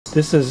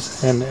This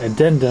is an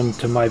addendum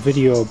to my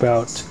video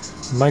about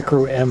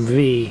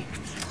MicroMV,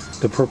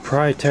 the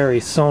proprietary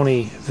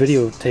Sony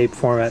videotape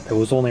format that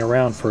was only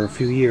around for a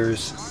few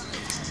years.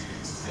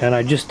 And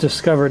I just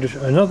discovered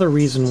another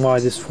reason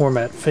why this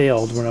format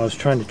failed when I was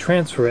trying to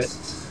transfer it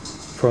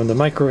from the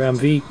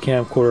MicroMV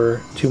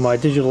camcorder to my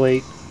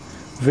Digital8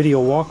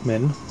 video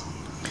Walkman.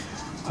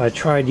 I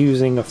tried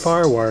using a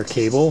FireWire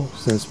cable,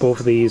 since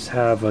both of these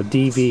have a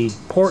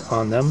DV port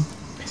on them,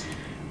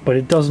 but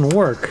it doesn't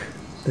work.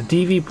 The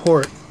DV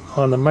port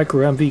on the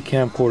MicroMV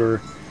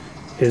camcorder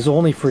is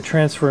only for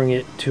transferring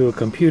it to a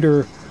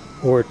computer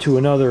or to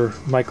another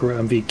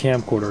MicroMV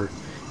camcorder.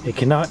 It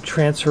cannot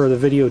transfer the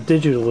video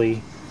digitally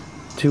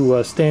to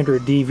a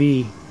standard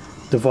DV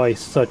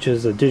device such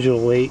as a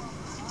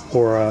Digital8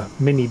 or a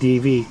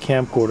MiniDV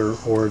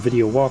camcorder or a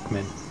video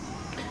Walkman.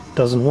 It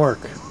doesn't work.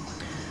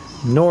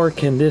 Nor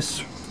can this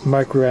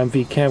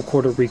MicroMV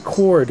camcorder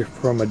record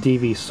from a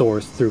DV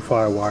source through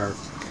FireWire.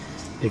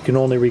 It can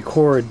only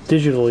record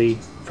digitally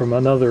from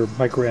another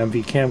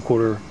MicroMV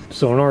camcorder.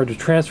 So in order to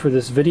transfer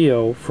this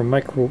video from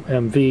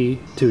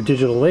MicroMV to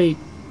Digital8,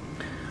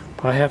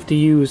 I have to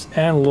use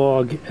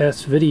analog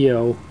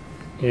S-video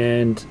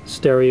and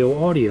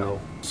stereo audio.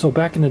 So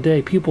back in the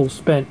day, people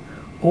spent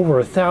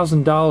over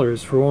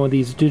 $1,000 for one of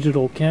these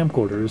digital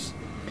camcorders,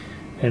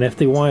 and if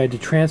they wanted to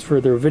transfer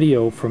their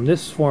video from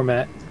this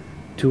format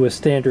to a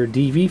standard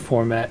DV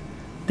format,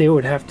 they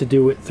would have to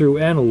do it through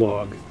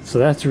analog. So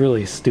that's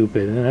really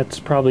stupid, and that's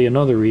probably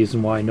another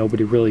reason why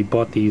nobody really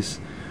bought these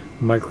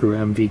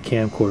MicroMV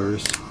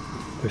camcorders.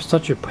 They're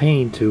such a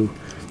pain to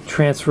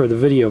transfer the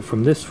video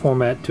from this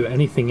format to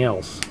anything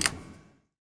else.